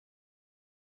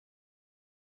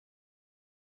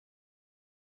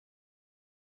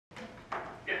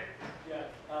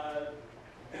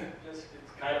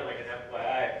kind of like an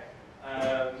FYI.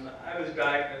 I was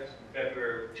diagnosed in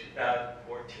February of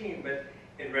 2014, but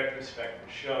in retrospect, I'm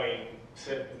showing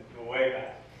symptoms go way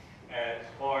back. As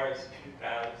far as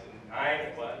 2009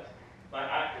 it was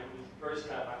the first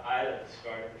time my eyelids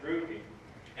started drooping.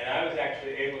 And I was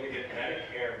actually able to get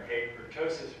Medicare and pay for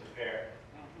ptosis repair,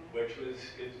 which is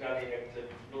nothing,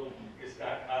 it's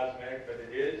not cosmetic, but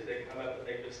it is. They come up and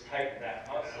they just tighten that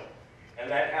muscle. And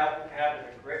that happened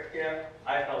at Great Camp.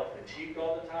 I felt fatigued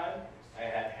all the time. I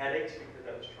had headaches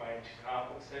because I was trying to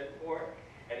compensate for it.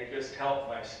 And it just helped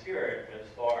my spirit as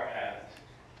far as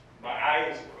my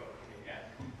eyes were open again.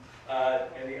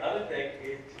 And the other thing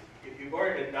is, if you've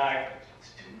already been diagnosed,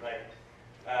 it's too late.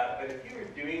 But if you were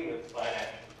doing with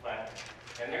financial planning,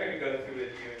 and they're going to go through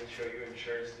with you and show you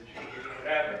insurance that you can do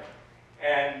whatever.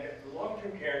 And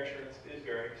long-term care insurance is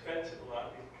very expensive. A lot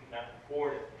of people cannot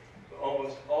afford it. But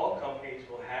almost all companies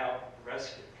will have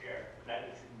respite care. That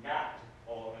is not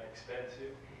all that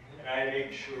expensive. And I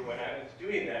made sure when I was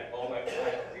doing that, all my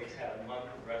clients at least had a month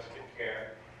of respite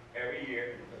care every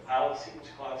year. The policy was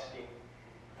costing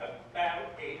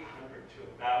about $800 to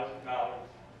 $1,000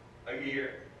 a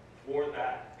year for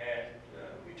that, and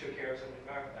we took care of some of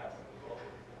our family as well.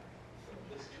 So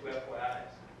just two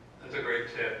FYIs. That's a great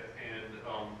tip, and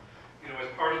you know,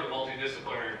 as part of the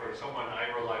multidisciplinary approach, someone I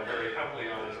rely very heavily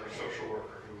on is our social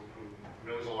worker, who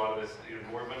knows a lot of this, you know,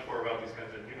 much more about these kinds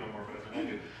of, you know more about than I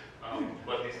do.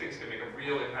 But these things can make a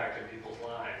real impact in people's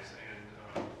lives, and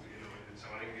you know, and so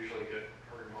I usually get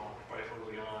her involved quite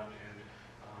early on, and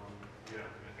yeah,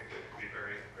 I think it can be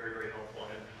very, very, very helpful.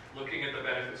 And looking at the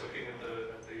benefits, looking at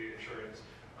the insurance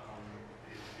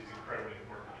is incredibly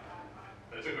important.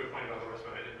 That's a good point about the rest,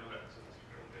 but I didn't know that, so that's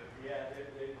really good. Yeah,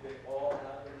 they all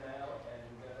have them now, and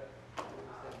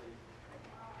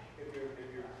if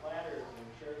your planner is an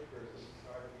insurance person,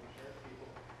 starting insurance people,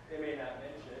 they may not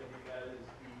mention it because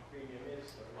the premium is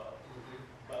so low.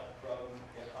 But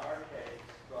in our case,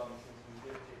 since we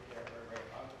did take care of our great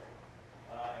uncle,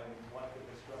 and what the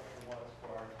disruption was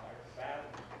for our entire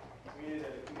family, we knew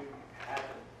that if we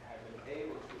hadn't been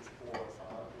able to afford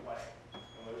the way,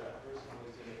 and whether that person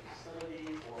was in a facility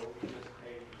or we just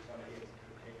paid for somebody else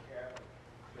to take care of it,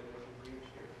 then it was a huge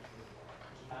difference.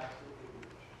 Absolutely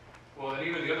huge. Well, and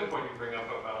even the other point you bring up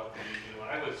about the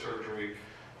eyelid surgery,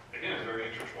 again, is very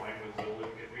intertwined with the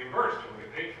ability to get reimbursed and get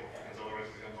paid for, because otherwise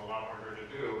it becomes a lot harder to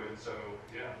do. And so,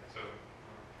 yeah, so.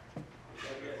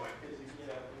 Good point. Because you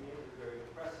know, for me it was very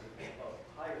depressing. I felt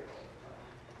tired all the time.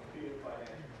 Being a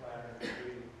financial planner and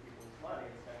doing people's money,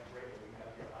 it's not great when you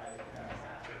have your eyes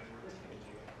out and listening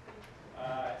to it.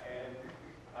 And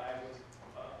I was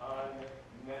on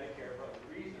Medicare for other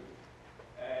reasons,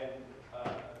 and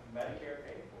Medicare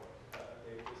paid for it.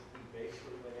 They just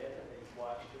basically went in and they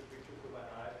watched the pictures of my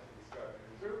eyes and they started to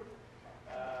droop.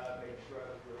 Made sure I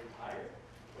was really tired.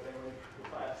 But I went to the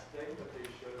last thing, but they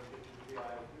showed pictures of the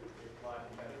eyes droop. They applied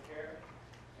to Medicare,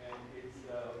 and it's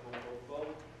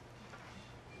boom,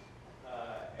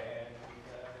 and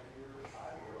your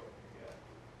eye will open again.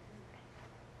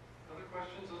 Other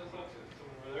questions, other thoughts?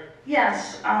 Someone over there?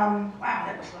 Yes. Wow,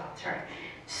 that was loud. Sorry.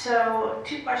 So,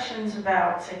 two questions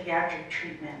about psychiatric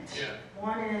treatment. Yeah.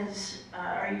 One is,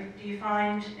 do you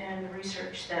find in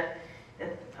research that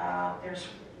there's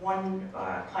one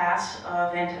class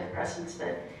of antidepressants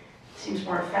that seems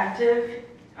more effective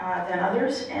than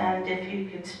others? And if you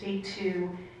could speak to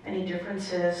any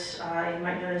differences you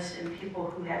might notice in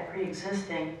people who had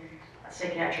pre-existing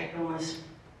psychiatric illness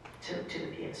to the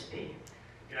PSP.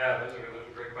 Yeah, those are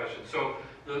great questions. So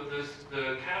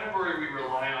the category we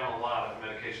rely on a lot of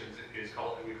medications is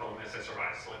called, we call them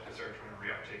SSRIs, selective serotonin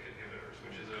reuptake inhibitors,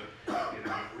 which is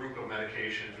a group of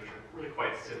medications which are really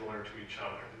quite similar to each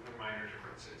other. There are minor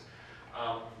differences.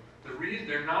 The reason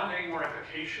they're not any more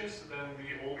efficacious than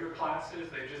the older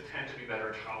classes, they just tend to be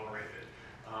better tolerated.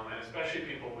 And especially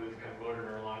people with kind of motor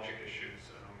neurologic issues,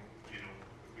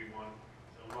 we want,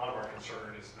 a lot of our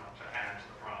concern is not to add to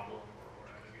the problem or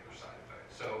have any other side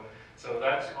effects. So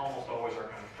that's almost always our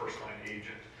kind of first line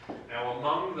agent. Now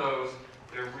among those,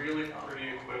 they're really pretty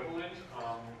equivalent.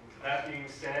 That being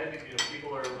said,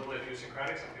 people are a little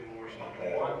idiosyncratic. Some people will respond to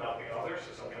one, not the other. So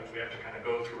sometimes we have to kind of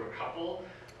go through a couple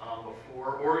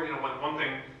before, or one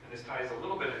thing, and this ties a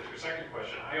little bit into your second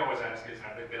question, I always ask is,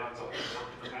 have they been on something that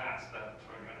worked in the past that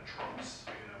sort of kind of trumps,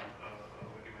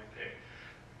 what you might take.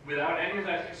 Without any of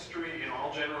that history, I'll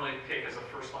generally take as a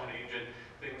first line agent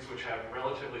things which have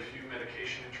relatively few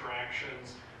medication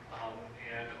interactions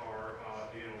and are,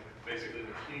 basically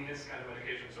the cleanest kind of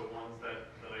medications. So ones that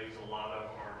I use a lot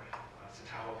of are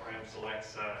citalopram,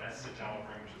 selects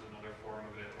S-citalopram, which is another form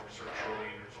of it, or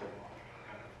sertraline or Zoloft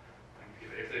kind of thing.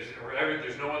 if there's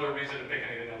there's no other reason to pick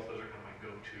anything else, those are kind of my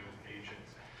go-to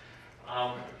agents.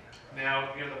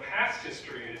 Now, the past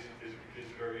history is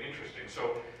very interesting.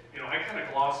 So, I kind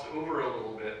of glossed over a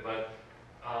little bit, but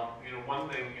one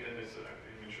thing, and this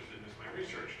I'm interested in this my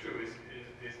research too,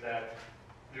 is that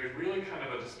there's really kind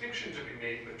of a distinction to be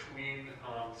made between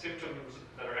symptoms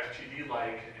that are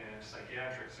FTD-like and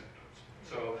psychiatric symptoms.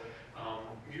 So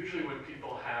usually when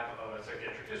people have a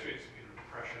psychiatric history, it's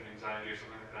depression, anxiety, or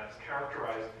something like that, it's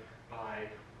characterized by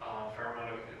a fair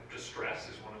amount of distress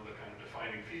is one of the kind of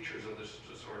defining features of this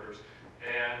disorders.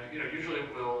 And usually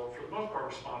it will, for the most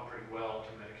part, respond pretty well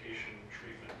to medication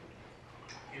treatment.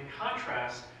 In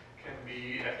contrast, can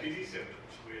be FTD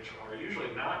symptoms, which are usually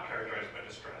not characterized by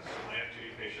distress. So my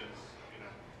FTD patients,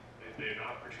 they're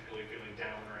not particularly feeling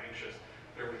down or anxious.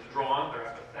 They're withdrawn, they're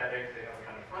apathetic, they have a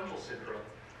kind of frontal syndrome.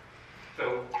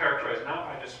 So characterized not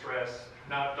by distress,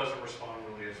 doesn't respond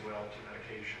really as well to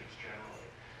medications generally.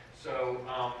 So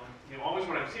always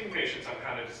when I'm seeing patients, I'm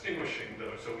kind of distinguishing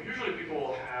those. So usually people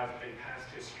will have a past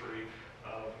history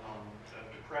of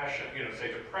depression, say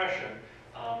depression,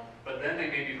 but then they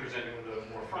may be presenting with a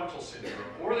more frontal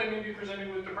syndrome, or they may be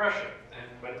presenting with depression.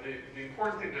 But the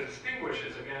important thing to distinguish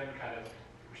is, again, kind of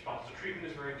response to treatment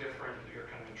is very different, your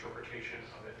kind of interpretation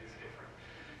of it is different.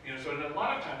 So a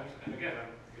lot of times, and again,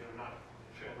 not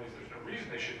families, there's no reason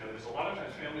they should know this, a lot of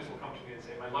times families will come to me and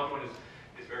say, my loved one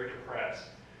is very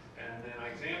depressed. And then I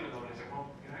examine them and I say, well,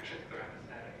 actually I think they're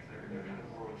apathetic, they're kind of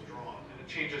more withdrawn. And it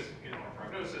changes, our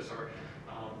prognosis or,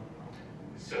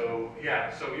 so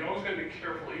you always got to be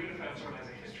careful, even if someone has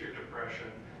a history of depression,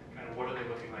 kind of what are they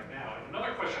looking like now? And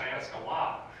another question I ask a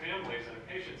lot of families and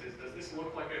patients is, does this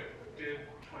look like it did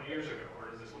 20 years ago, or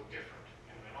does this look different?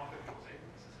 And often people say,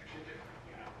 this is actually different,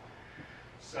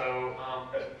 So,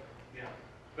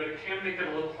 but it can make it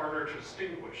a little harder to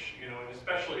distinguish, and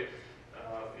especially,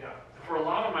 for a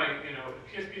lot of my,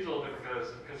 PSP is a little different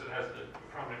because it has the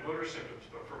prominent motor symptoms,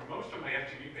 but for most of my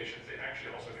FTD patients, they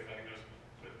actually also get diagnosed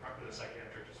with a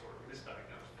psychiatric disorder,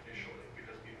 misdiagnosed initially,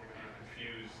 because people kind of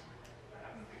confuse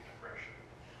apathy and depression.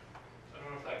 So I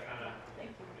don't know if that kind of,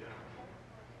 Thank you.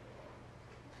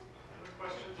 Other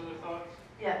questions, other thoughts?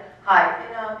 Yeah, hi.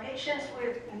 Patients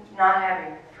with not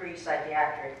having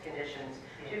pre-psychiatric conditions,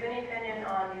 do you have any opinion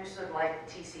on use of like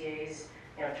TCAs,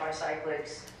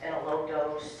 tricyclics, and a low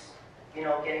dose,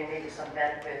 getting maybe some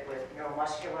benefit with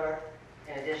neuromuscular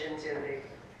in addition to the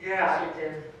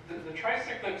cognitive? So the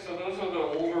tricyclics, so those are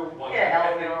the older ones.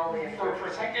 Yeah, for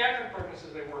psychiatric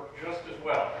purposes, they work just as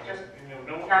well. Just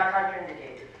no, not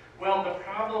contraindicated. Well, the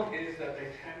problem is that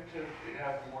they tend to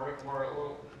have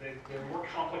they're more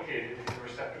complicated in the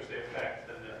receptors they affect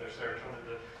than their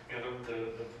serotonin.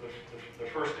 The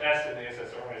first S in the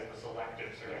SSRI is the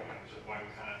selective serotonin, which is why we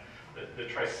kind of, the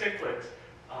tricyclics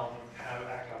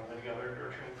act on many other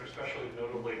neurotransmitters, especially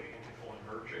notably the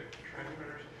anticholinergic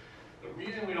transmitters. The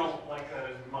reason we don't like that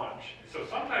as much, so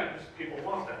sometimes people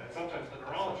want that, and sometimes the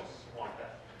neurologists want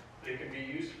that. They can be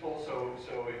useful, so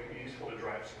it can be useful to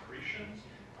drive secretions.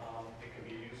 It can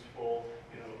be useful,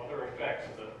 other effects,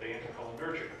 the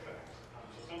anticholinergic effects.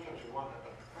 So sometimes we want that.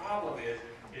 But the problem is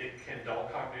it can dull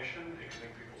cognition, it can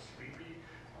make people sleepy,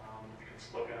 it can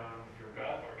slow down your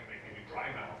gut, or it can make maybe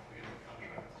dry mouth,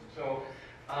 contrast.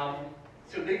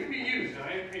 So they can be used, and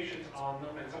I have patients on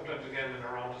them, and sometimes again the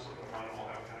neurologist will put them on and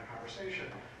we'll have a kind of conversation.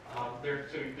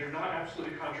 They're not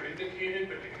absolutely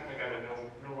contraindicated, but you kind of got to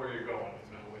know where you're going and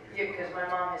know what you're doing. Yeah, because my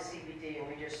mom has CBD,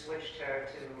 and we just switched her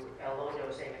to a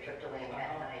low-dose amitriptyline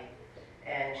at night,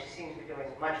 and she seems to be doing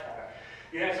much better.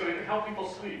 Yeah, so it can help people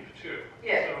sleep too.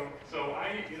 Yeah. So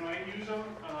I use them.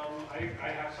 I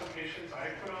have some patients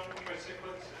I put on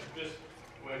tricyclics.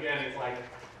 Again, it's like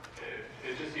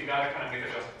it's just you got to kind of make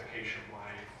a justification why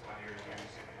you're using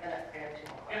it. And I have two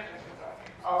more Yeah.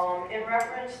 questions. In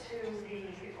reference to the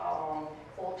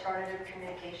alternative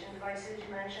communication devices you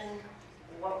mentioned,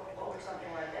 what would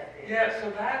something like that be? Yeah,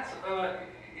 so that's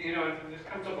this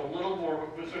comes up a little more.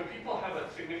 So people have a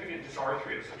significant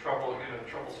dysarthria, so trouble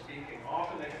speaking.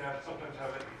 Often they can sometimes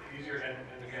have it easier, and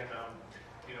again,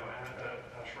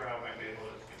 Shroud might be able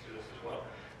to speak to this as well.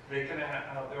 They can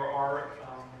there are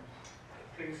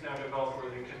things now developed where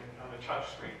they can on a touch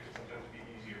screen can sometimes be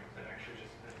easier than actually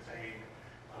just saying.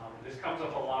 This comes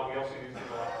up a lot. We also use it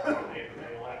a lot with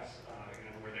ALS,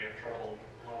 where they have trouble,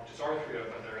 a lot of dysarthria,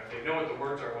 but they know what the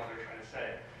words are, what they're trying to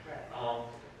say. Right.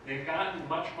 They've gotten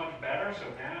much better. So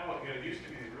now, it used to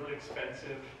be these really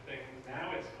expensive things.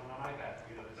 Now it's on an iPad.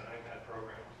 There's an iPad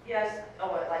program. Yes.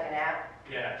 Oh, like an app?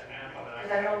 Yeah, it's an app on an iPad.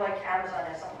 Because I know like Amazon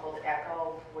has something called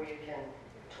Echo, where you can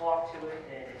talk to it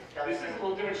and it does. This is a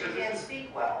little different But you because can't this is. speak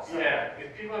well. So. Yeah,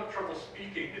 if people have trouble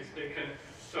speaking, they can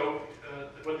So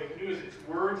what they can do is it's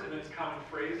words and it's common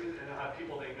phrases, and they'll have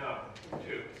people they know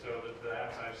too. So the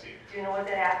apps I've seen. Do you know what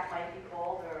that app might be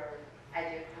called, or? I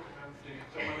do.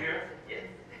 Someone here? Yes.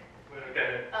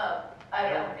 Okay.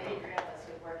 I'm a behavior analyst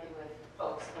with working with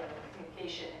folks with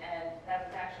communication, and that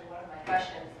was actually one of my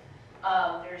questions.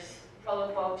 There's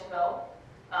Follow Vote to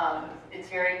Vote. It's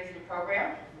very easy to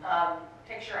program.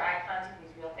 Picture icons, you can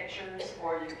use real pictures,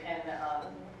 or you can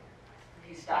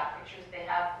use stock pictures. They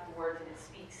have the words and it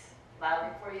speaks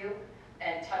loudly for you.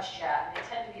 And touch chat. They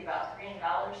tend to be about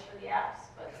 $300 for the apps,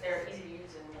 but they're easy to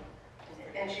use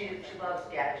And she loves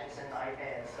gadgets and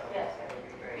iPads, so Yes. that would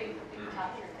be great. we can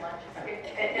talk through lunch. And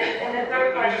the Let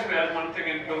third me just question, add one thing,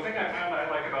 and the thing I found I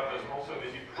like about this also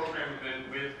is you program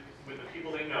them with the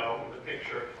people they know, with the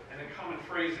picture, and then common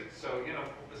phrases. So, you know,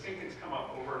 the same things come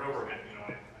up over and over again. You know,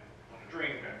 I want to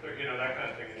drink, you know, that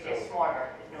kind of thing. And it gets so, smarter.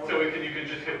 you can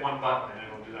just hit one button and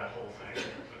it'll do that whole thing.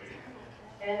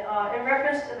 And in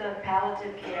reference to the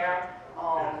palliative care,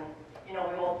 you know,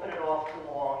 we all put it off too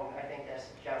long. I think that's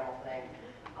a general thing.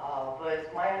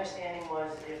 But my understanding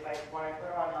was when I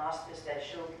put her on hospice, that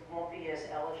she won't be as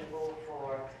eligible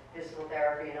for physical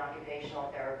therapy and occupational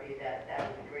therapy, that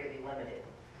would be greatly limited.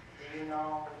 Do you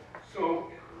know? So,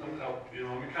 you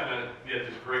know, let me kind of, that's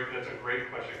a great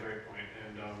question, great point.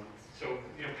 And so,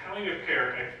 you know, palliative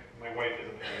care, my wife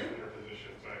is a palliative care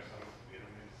physician, so I have some, you know,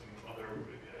 maybe some other,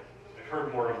 I've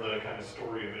heard more of the kind of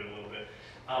story of it a little bit.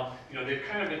 You know, they've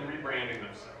kind of been rebranding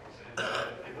themselves.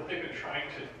 And what they've been trying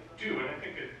to do, and I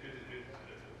think I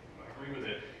agree with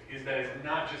it, is that it's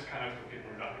not just kind of for people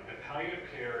who are dying. That palliative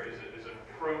care is an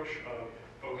approach of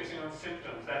focusing on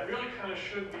symptoms that really kind of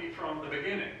should be from the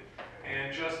beginning.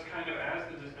 And just kind of as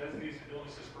these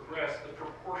illnesses progress, the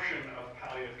proportion of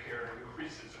palliative care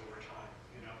increases over time,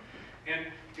 you know. And,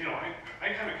 you know,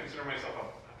 I kind of consider myself a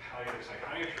palliative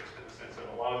psychiatrist in the sense that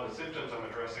a lot of the symptoms I'm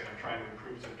addressing, I'm trying to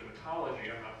improve symptomatology.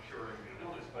 I'm not curing an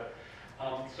illness, but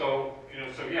so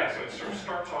it sort of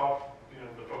starts off, you know,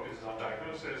 the focus is on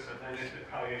diagnosis, and then the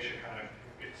palliation kind of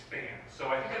expands. So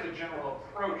I think as a general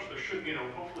approach, there should, you know,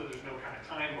 hopefully there's no kind of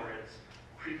time where it's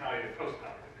pre-palliative,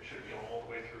 post-palliative. It should go all the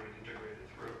way through and integrated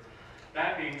through.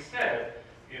 That being said,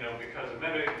 you know, because of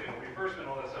reimbursement,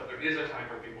 all that stuff, there is a time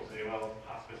where people say, well,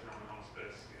 hospice,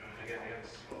 non-hospice, you know, and again, they have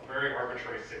this very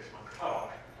arbitrary 6-month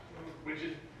cutoff, which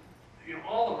is, you know,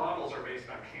 all the models are based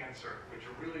on cancer, which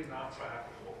are really not so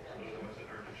applicable to those of us in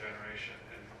neurodegeneration.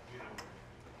 And, you know,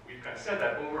 we've kind of said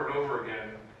that over and over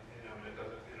again, you know, and it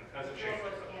doesn't She change.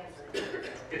 also has cancer.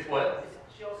 It's what?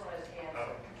 She also has cancer.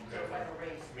 Oh, So it's like a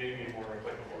race. maybe more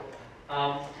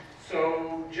applicable.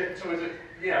 So is it,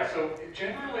 yeah, so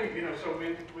generally, you know, so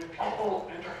when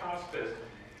people enter hospice,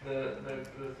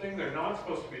 the thing they're not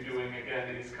supposed to be doing,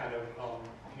 again, is kind of,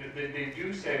 they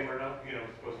do say we're not, you know,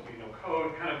 supposed to be no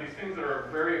code, kind of these things that are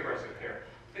very aggressive care.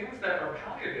 Things that are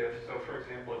palliative, so for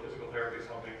example, if physical therapy is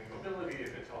helping mobility,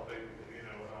 if it's helping, you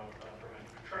know, prevent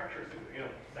contractures, you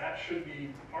know, that should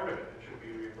be part of it. It should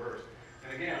be reimbursed.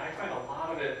 And again, I find a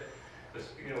lot of it,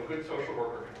 you know, a good social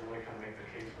worker can really kind of make the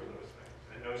case for those things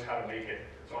and knows how to make it.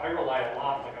 So I rely a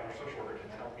lot, like, on our social worker to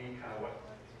tell me kind of what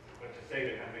to say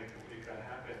to kind of make that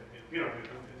happen. You know, in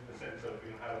the sense of,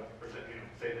 you know, how to present, you know,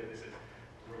 say that this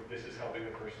is helping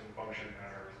the person function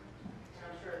better. And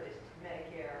I'm sure that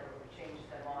Medicare changes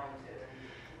their mind too.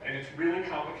 And it's really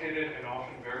complicated and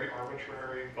often very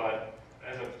arbitrary, but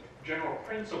as a general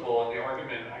principle, and the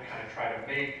argument I kind of try to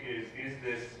make is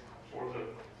this for the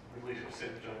relief of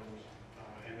symptoms,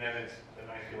 and then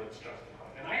I feel it's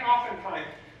justified. And I often find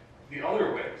the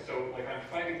other way, so like I'm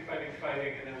fighting,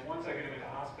 and then once I get them into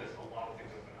hospice, a lot of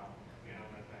things open up. You know,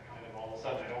 that kind of all of a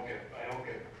sudden I don't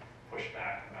get pushed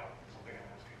back about something I'm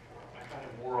asking for. I find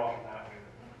it more often that way.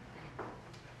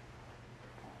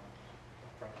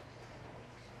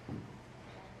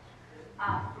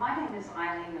 My name is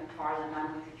Eileen McFarland.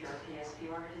 I'm with the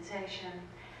CurePSP organization,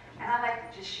 and I'd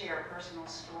like to just share a personal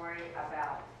story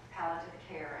about palliative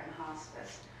care and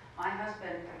hospice. My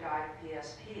husband, who died of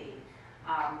PSP,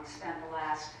 spent the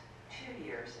last 2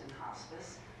 years in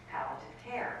hospice palliative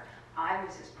care. I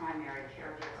was his primary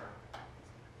caregiver.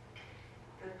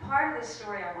 The part of the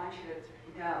story I want you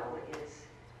to know is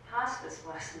hospice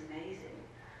was amazing.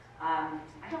 I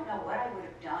don't know what I would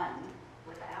have done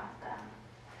without them.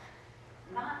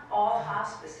 Not all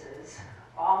hospices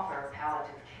offer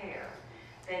palliative care.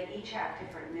 They each have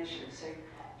different missions. So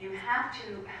you have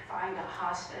to find a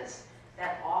hospice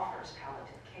that offers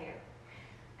palliative care.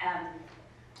 And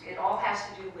it all has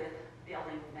to do with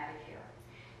billing Medicare.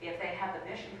 If they have the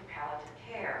mission for palliative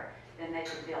care, then they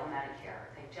can bill Medicare.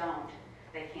 If they don't,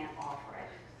 they can't offer it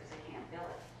because they can't bill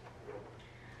it.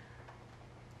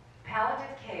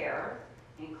 Palliative care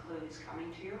includes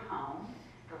coming to your home,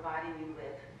 providing you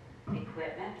with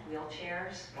equipment,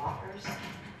 wheelchairs, walkers,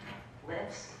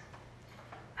 lifts,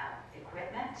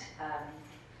 equipment,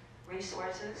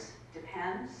 resources,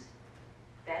 depends,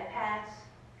 bed pads,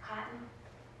 cotton,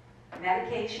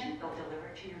 medication, they'll deliver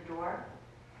it to your door.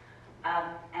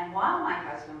 And while my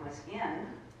husband was in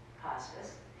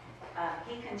hospice,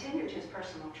 he continued his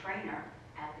personal trainer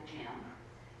at the gym.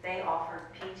 They offered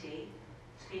PT,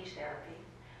 speech therapy.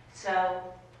 So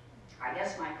I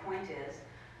guess my point is,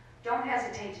 don't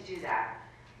hesitate to do that.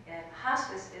 And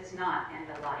hospice is not end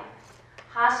of life.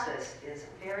 Hospice is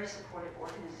a very supportive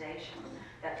organization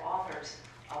that offers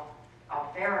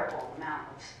a variable amount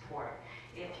of support.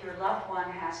 If your loved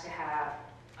one has to have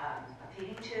a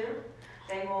feeding tube,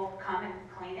 they will come and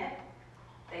clean it.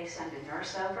 They send a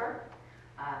nurse over.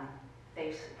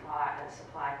 They supply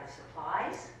the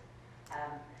supplies.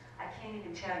 I can't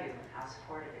even tell you how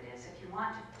supportive it is. If you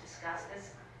want to discuss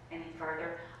this any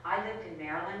further, I lived in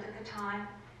Maryland at the time.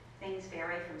 Things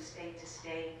vary from state to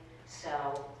state,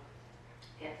 so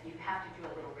you have to do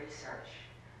a little research.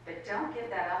 But don't give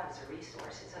that up as a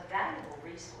resource. It's a valuable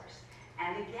resource.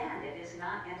 And again, it is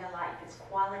not end of life. It's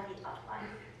quality of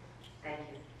life. Thank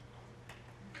you.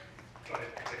 I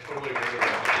totally agree with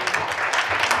that.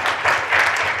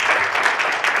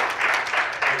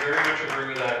 I very much agree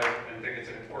with that and think it's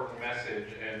an important message.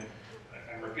 And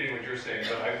I'm repeating what you're saying,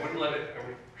 but I would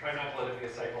try not to let it be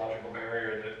a psychological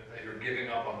barrier that you're giving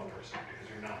up on the person, because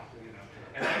you're not.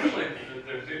 And actually,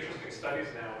 there's interesting studies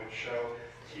now which show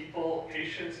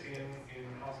patients in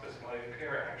hospice palliative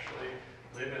care actually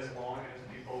live as long as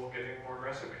people getting more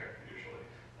aggressive care, usually,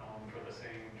 for the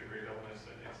same degree of illness.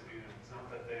 And it's not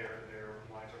that their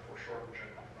lives are foreshortened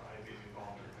by being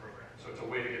involved in the program. So it's a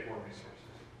way to get more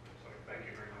resources. So thank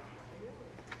you very much.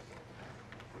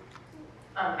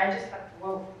 I just have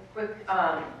one quick,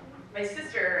 my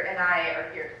sister and I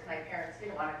are here because my parents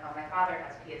didn't want to come. My father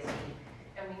has PSP,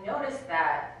 and we noticed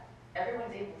that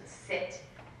everyone's able to sit,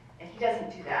 and he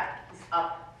doesn't do that. He's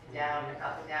up and down and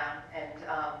up and down, and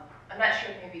I'm not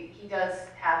sure, maybe he does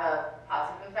have a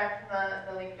positive effect from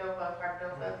the levodopa,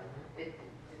 carbidopa. It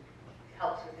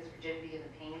helps with his rigidity and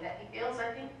the pain that he feels,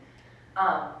 I think.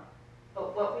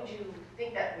 But what would you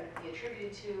think that would be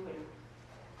attributed to, and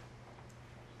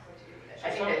I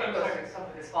think that goes with some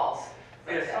of his faults.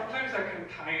 Yeah, sometimes I can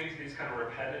tie into these kind of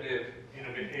repetitive,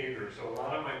 behaviors. So a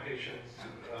lot of my patients,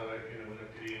 with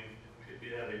PD,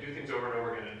 they do things over and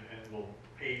over again and will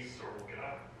pace or will get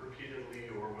up repeatedly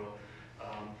or will.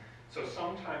 So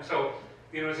sometimes,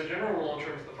 as a general rule in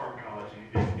terms of the pharmacology,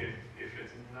 if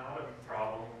it's not a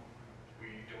problem,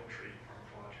 we don't treat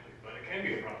pharmacologically, but it can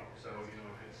be a problem. So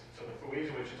the ways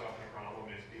in which it's often a problem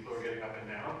is people are getting up and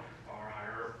down are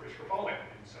higher risk for falling,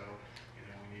 and so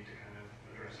we need to kind of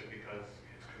address it because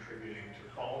it's contributing to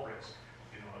fall risk.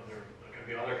 There can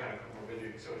be other kind of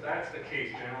comorbidity. So if that's the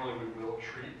case, generally we will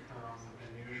treat,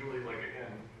 and usually, like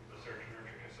again, the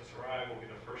serotonergic SSRI will be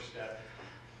the first step.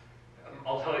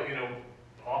 I'll tell you,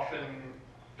 often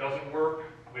doesn't work.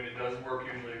 When it does work,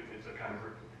 usually it's a kind of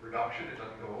reduction. It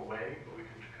doesn't go away, but we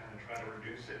can kind of try to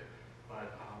reduce it.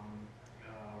 But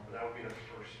that would be the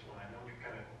first line. That would be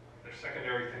kind of, they're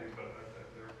secondary things, but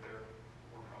they're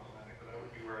more problematic. But that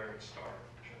would be where I would start.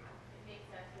 It makes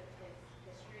sense with his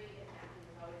history in that he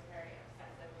was always very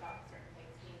obsessive about certain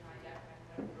things being lined up, and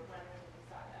when we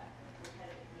saw that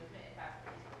repetitive movement, that's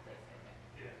what he's replacing it.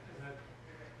 Yeah, and that.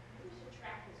 We should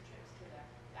track his trips to the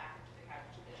back to the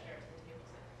couch to the chairs and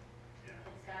tables. Yeah.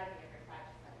 It's got to be every 5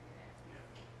 to 7 minutes.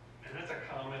 Yeah. And that's a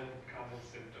common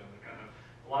symptom. Kind of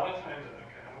a lot of times,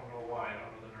 I don't know why, I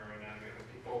don't know the neuroanatomy, but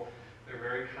people, they're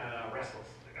very kind of restless.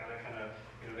 They gotta kind of,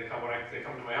 they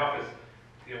come to my office,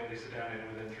 when they sit down, and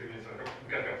within 3 minutes, I go,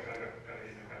 gotta go.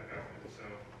 And so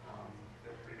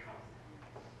they're pretty common.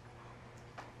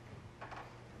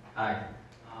 Hi,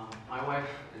 my wife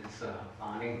is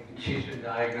Bonnie. She's been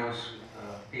diagnosed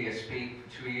with PSP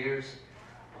for 2 years,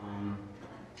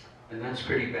 and that's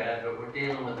pretty bad. But we're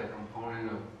dealing with a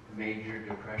component of major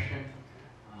depression.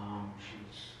 She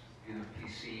was in a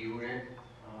PC unit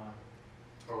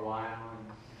for a while,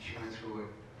 and she went through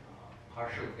a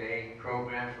partial day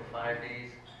program for 5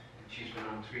 days. And she's been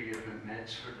on 3 different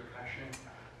meds for depression.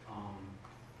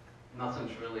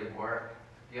 Nothing's really worked.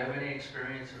 Do you have any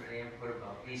experience or any input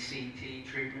about ECT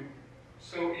treatment?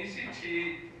 So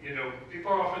ECT,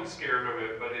 people are often scared of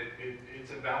it, but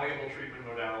it's a valuable treatment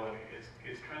modality.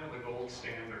 It's kind of the gold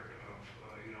standard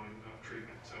of of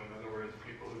treatment. So in other words,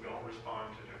 people who don't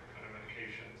respond to different kind of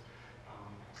medications,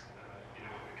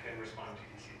 can respond to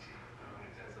ECT.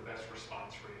 It has the best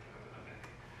response rate of any.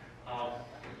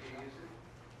 Do you use it?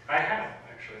 I have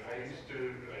actually. I used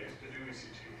to do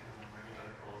ECT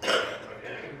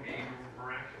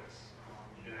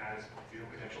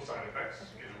potential side effects,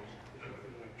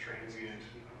 transient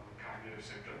cognitive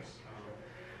symptoms,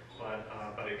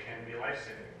 but it can be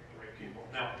life-saving for the right people.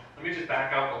 Now, let me just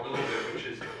back up a little bit, which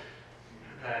is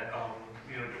that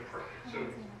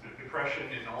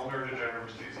depression in all neurodegenerative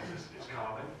diseases is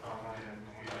common, and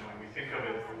when we think of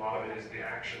it, a lot of it is the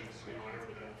actions.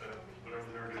 Whatever the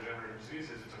neurodegenerative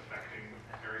disease is, it's affecting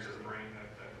areas of the brain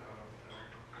that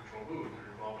control mood.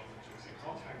 They're involved in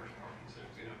Alzheimer's,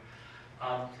 Parkinson's.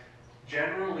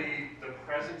 Generally, the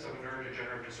presence of a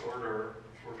neurodegenerative disorder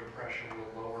for depression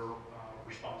will lower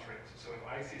response rates. So if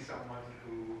I see someone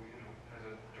who has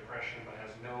a depression but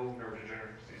has no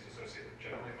neurodegenerative disease associated,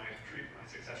 generally my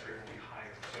success rate will be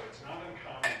higher. So it's not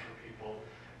uncommon for people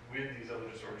with these other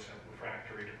disorders to have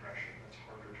refractory depression. That's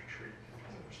harder to treat and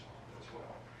doesn't respond as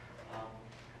well.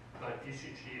 But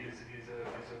ECT is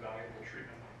a valuable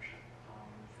treatment option.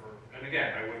 And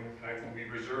again, we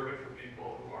reserve it for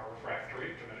people who are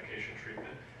refractory to medication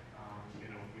treatment. We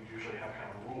usually have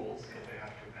kind of rules that they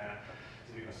have to have had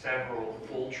several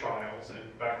full trials. And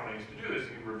back when I used to do this,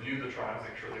 you review the trial,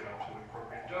 make sure they got to the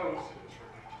appropriate dose at a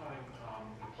certain time,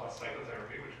 plus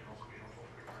psychotherapy, which can also be helpful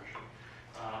for depression.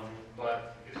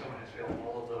 But if someone has failed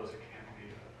all of those, it can be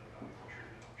a valuable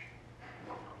treatment option.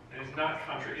 And it's not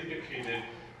contraindicated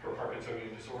for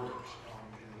Parkinsonian disorders. In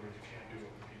other words, you can't do it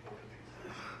with people with these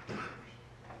disorders.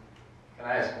 Can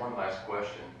I ask one last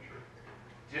question? Sure.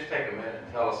 Just take a minute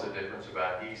and tell us the difference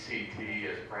about ECT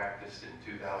as practiced in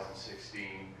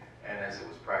 2016 and as it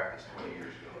was practiced 20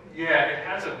 years ago. Yeah, it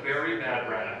has a very bad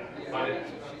rap, but it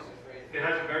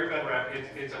has a very bad rap.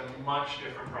 It's a much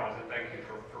different process. Thank you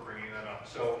for bringing that up.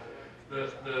 So one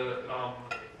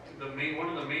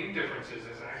of the main differences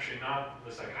is actually not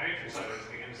the psychiatry side, it's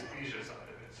the anesthesia side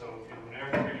of it. So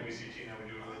whenever we do ECT now, we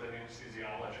do it with an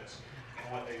anesthesiologist. And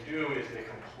what they do is they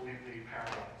completely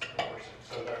paralyze the person.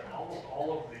 So that almost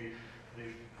all of many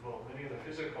of the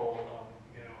physical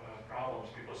problems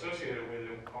people associated with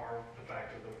it are the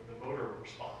fact of the motor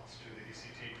response to the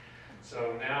ECT.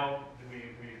 So now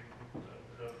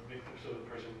so the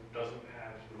person doesn't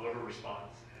have the motor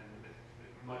response and it's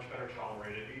much better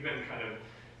tolerated, even kind of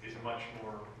is much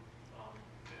more,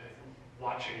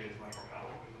 watching it is much more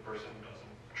palatable because the person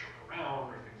doesn't choke around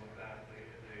or things like that. They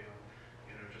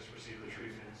just receive the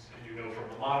treatments. And from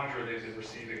the monitor they're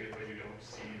receiving it, but you don't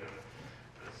see the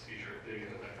seizure big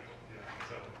in the back.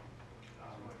 So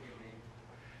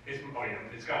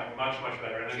it's gotten much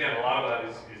better. And again, a lot of that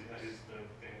is the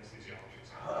anesthesiology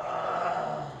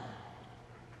side.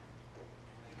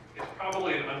 It's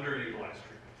probably an underutilized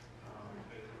treatment,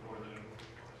 more than an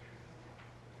overutilized treatment.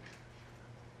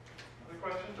 Other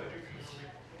questions? I think.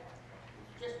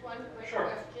 Just one quick Sure.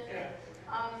 question. Yeah.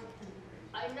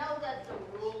 I know that the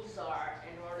rules are,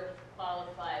 in order to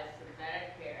qualify for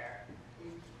Medicare,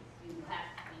 you have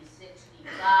to be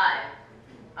 65.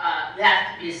 You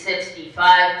have to be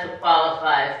 65 to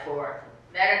qualify for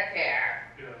Medicare.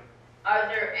 Yeah. Are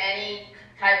there any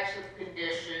types of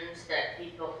conditions that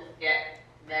people could get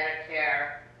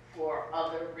Medicare for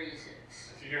other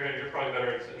reasons? So you're probably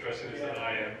better at addressing this than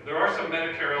I am. There are some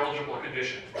Medicare eligible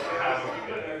conditions. But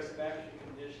There are some actual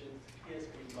conditions.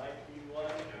 PSP might be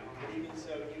one. But even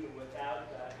so, even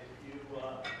without that, if you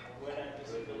went on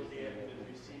disability and been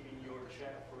receiving your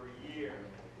check for a year,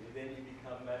 then you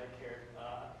become Medicare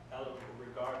eligible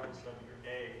regardless of your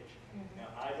age. Now,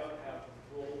 I don't have the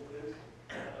full list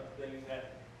of things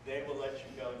that they will let you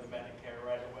go into Medicare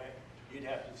right away. You'd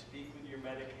have to speak with your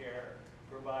Medicare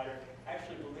provider.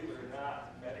 Actually, believe it or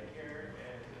not, Medicare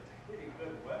is a pretty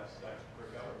good website for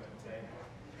a government thing.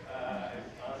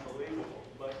 It's unbelievable.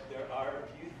 But there are a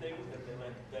few things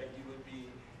that you would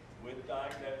be with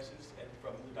diagnosis and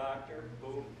from the doctor,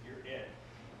 boom, you're in.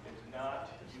 If not,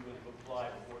 you would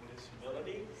apply for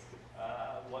disability.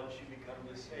 Once you become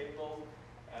disabled,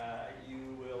 you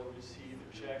will receive a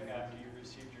check after you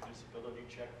received your disability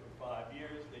check for 5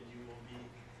 years, then you will be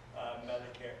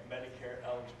Medicare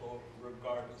eligible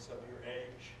regardless of your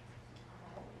age.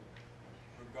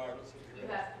 Regardless of your age.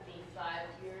 You have to be 5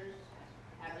 years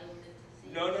having the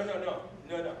disease? No.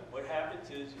 What happens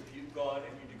is if you've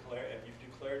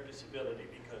declared disability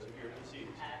because of your disease,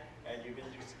 and you've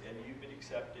been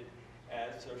accepted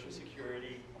as Social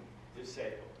Security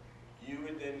disabled, you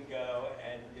would then go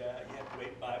and you have to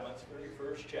wait 5 months for your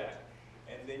first check.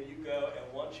 And then you go,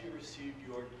 and once you receive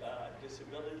your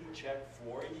disability check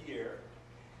for a year,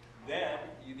 then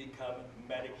you become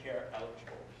Medicare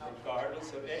eligible,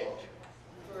 regardless of age.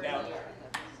 For Now, a year.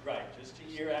 right, just a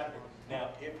year after. Now,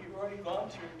 if you've already gone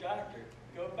to your doctor,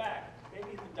 go back.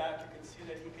 Maybe the doctor can see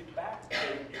that he can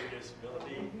backdate your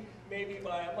disability, maybe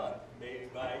by a month, maybe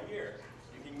by a year.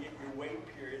 You can get your wait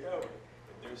period over.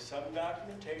 There's some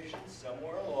documentation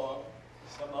somewhere along,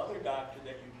 some other doctor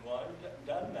that you've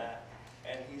done that,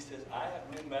 and he says, I have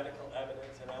new medical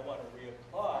evidence and I want to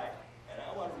reapply, and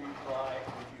I want to reapply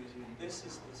with using this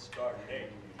is the start date.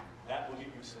 That will get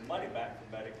you some money back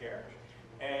from Medicare,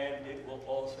 and it will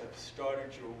also have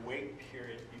started your wait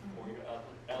period before you're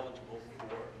eligible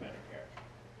for Medicare.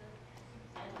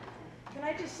 Can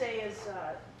I just say is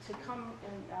to come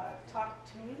and talk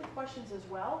to me with questions as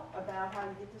well about how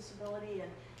you get disability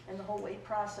and the whole wait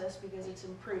process, because it's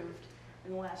improved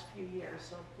in the last few years.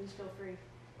 So please feel free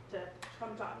to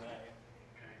come talk to me.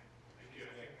 Okay, thank you.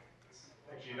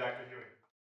 Thank you, Dr. Huey.